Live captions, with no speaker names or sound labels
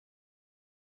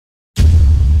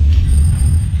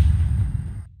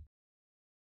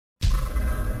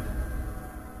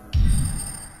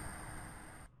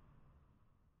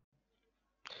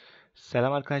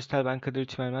Selam arkadaşlar, ben Kadir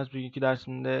Çimenyemez. Bugünkü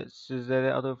dersimde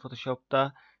sizlere Adobe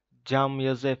Photoshop'ta cam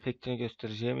yazı efektini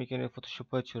göstereceğim. İlk önce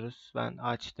Photoshop'u açıyoruz. Ben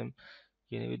açtım.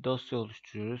 Yeni bir dosya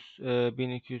oluşturuyoruz.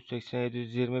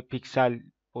 1280-720 piksel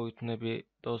boyutunda bir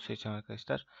dosya açacağım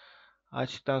arkadaşlar.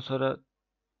 Açtıktan sonra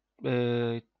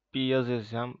bir yazı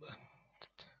yazacağım.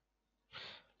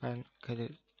 Ben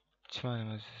Kadir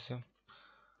Çimenyemez yazacağım.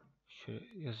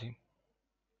 Şöyle yazayım.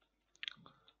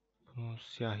 Bunu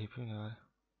siyah yapayım da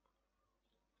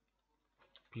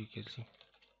büyük yazayım.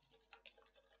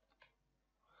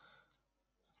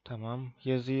 Tamam.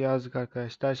 Yazıyı yazdık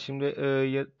arkadaşlar. Şimdi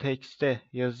tekste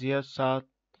yazıya sağ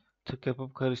tık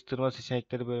yapıp karıştırma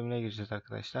seçenekleri bölümüne gireceğiz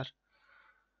arkadaşlar.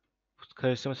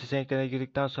 Karıştırma seçeneklerine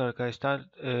girdikten sonra arkadaşlar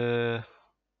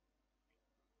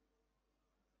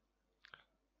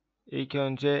ilk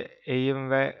önce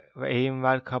eğim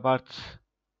ver kabart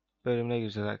bölümüne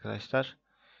gireceğiz arkadaşlar.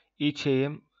 İç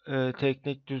eğim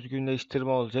teknik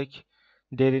düzgünleştirme olacak.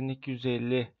 Derinlik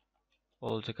 150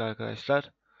 olacak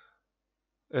arkadaşlar.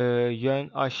 Yön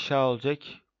aşağı olacak.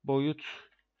 Boyut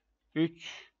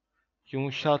 3,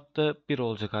 yumuşattı 1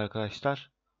 olacak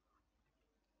arkadaşlar.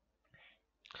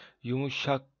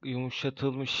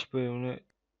 Yumuşatılmış bölümünü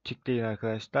tıklayın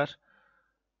arkadaşlar.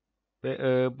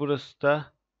 Ve burası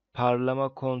da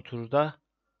parlama konturda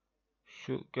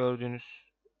şu gördüğünüz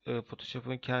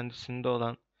Photoshop'un kendisinde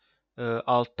olan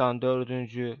alttan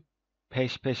dördüncü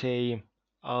peş peşe eğim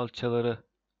alçaları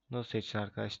seçin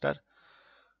arkadaşlar.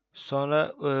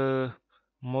 Sonra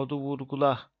modu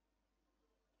vurgula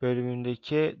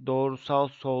bölümündeki doğrusal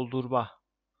soldurma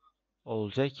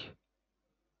olacak.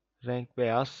 Renk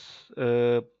beyaz.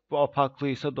 Bu opaklığı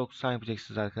ise 90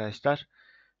 yapacaksınız arkadaşlar.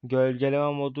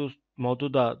 Gölgeleme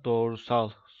modu da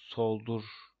doğrusal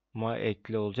soldurma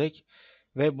ekli olacak.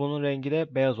 Ve bunun rengi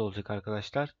de beyaz olacak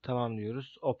arkadaşlar. Tamam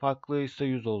diyoruz. Opaklığı ise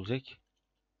 100 olacak.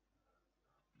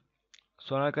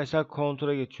 Sonra arkadaşlar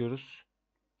kontura geçiyoruz.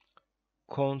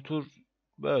 Kontur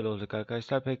böyle olacak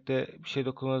arkadaşlar. Pek de bir şey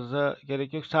dokunmanıza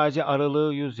gerek yok. Sadece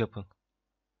aralığı 100 yapın.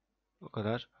 O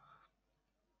kadar.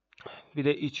 Bir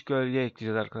de iç gölge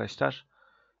ekleyeceğiz arkadaşlar.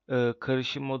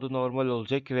 Karışım modu normal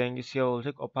olacak. Rengi siyah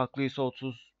olacak. Opaklığı ise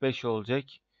 35 olacak.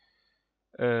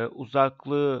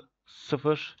 Uzaklığı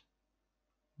 0.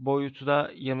 Boyutu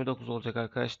da 29 olacak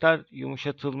arkadaşlar.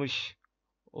 Yumuşatılmış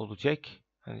olacak.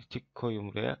 Hani tik koyun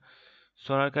buraya.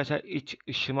 Sonra arkadaşlar iç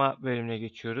ışıma bölümüne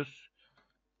geçiyoruz.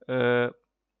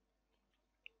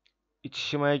 İç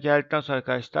ışımaya geldikten sonra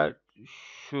arkadaşlar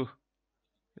şu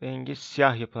rengi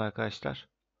siyah yapın arkadaşlar.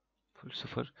 Full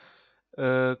 0.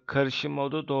 Karışım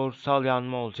modu doğrusal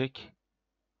yanma olacak.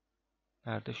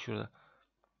 Nerede? Şurada.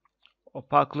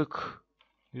 Opaklık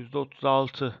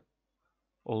 %36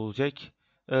 olacak.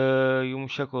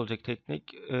 Yumuşak olacak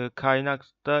teknik. Kaynak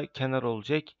da kenar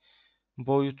olacak.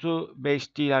 Boyutu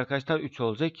 5 değil arkadaşlar, 3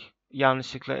 olacak.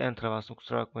 Yanlışlıkla Enter'a bastım,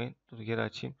 kusura bakmayın. Dur geri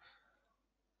açayım.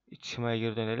 İç şemaya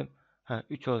geri dönelim.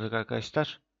 3 olacak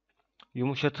arkadaşlar.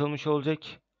 Yumuşatılmış olacak.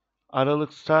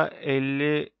 Aralıksa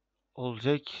 50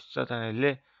 olacak. Zaten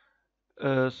 50.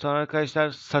 Sonra arkadaşlar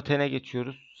satene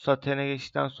geçiyoruz. Satene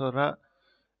geçtikten sonra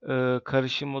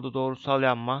karışım modu doğrusal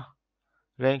yanma.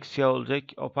 Renk siyah olacak.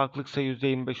 Opaklıksa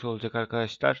 %25 olacak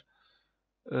arkadaşlar.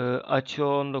 Açı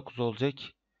 19 olacak.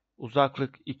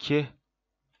 Uzaklık 2.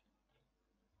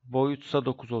 Boyutsa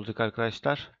 9 olacak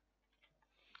arkadaşlar.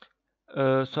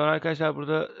 Sonra arkadaşlar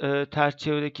burada ters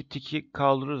çevredeki tiki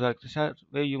kaldırıyoruz arkadaşlar.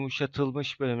 Ve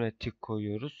yumuşatılmış bölümüne tik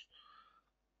koyuyoruz.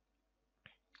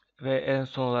 Ve en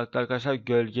son olarak da arkadaşlar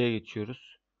gölgeye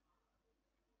geçiyoruz.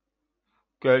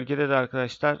 Gölgede de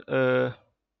arkadaşlar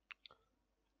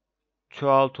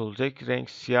çoğalt olacak. Renk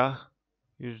siyah.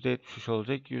 %73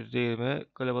 olacak. %20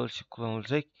 global ışık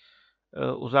kullanılacak.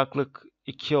 Uzaklık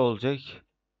 2 olacak.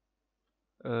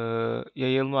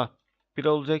 Yayılma 1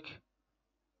 olacak.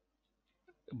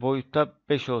 Boyutta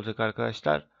 5 olacak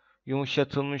arkadaşlar.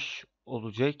 Yumuşatılmış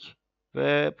olacak.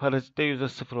 Ve parazitte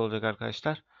 %0 olacak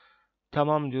arkadaşlar.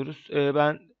 Tamam diyoruz.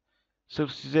 Ben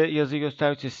sırf size yazıyı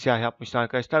göstermek için siyah yapmıştım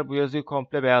arkadaşlar. Bu yazıyı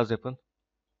komple beyaz yapın.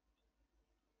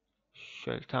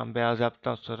 Şöyle tam beyaz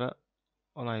yaptıktan sonra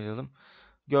onaylayalım.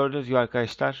 Gördüğünüz gibi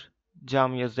arkadaşlar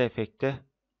cam yazı efekti.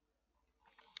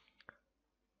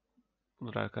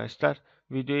 Budur arkadaşlar.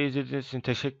 Videoyu izlediğiniz için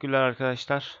teşekkürler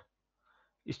arkadaşlar.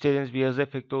 İstediğiniz bir yazı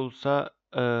efekti olursa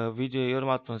videoya yorum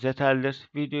atmanız yeterlidir.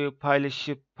 Videoyu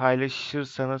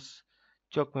paylaşırsanız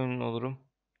çok memnun olurum.